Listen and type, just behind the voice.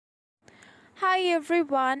Hi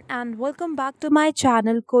everyone and welcome back to my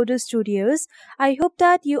channel Coder Studios. I hope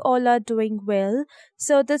that you all are doing well.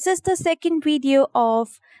 So this is the second video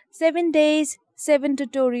of 7 days 7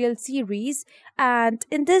 tutorial series, and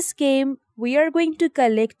in this game we are going to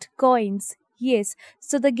collect coins. Yes,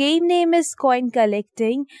 so the game name is coin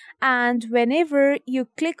collecting, and whenever you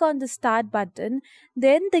click on the start button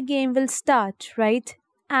then the game will start, right?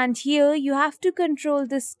 And here you have to control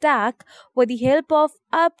the stack with the help of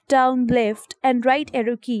up, down, left and right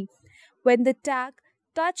arrow key. When the tag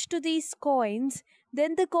touch to these coins,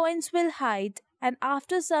 then the coins will hide, and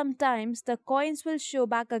after some times the coins will show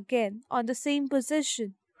back again on the same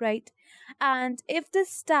position, right? And if the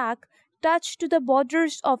stack touch to the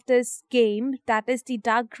borders of this game, that is the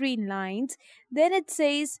dark green lines, then it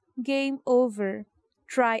says game over.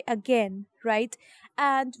 Try again, right?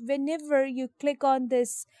 And whenever you click on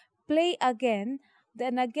this play again,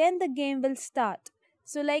 then again the game will start.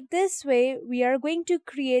 So like this way we are going to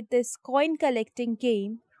create this coin collecting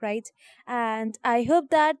game, right? And I hope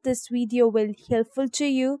that this video will helpful to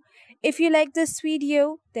you. If you like this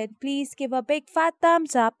video, then please give a big fat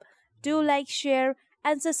thumbs up, do like, share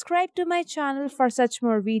and subscribe to my channel for such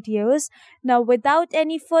more videos. Now without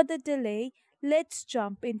any further delay, let's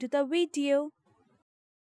jump into the video.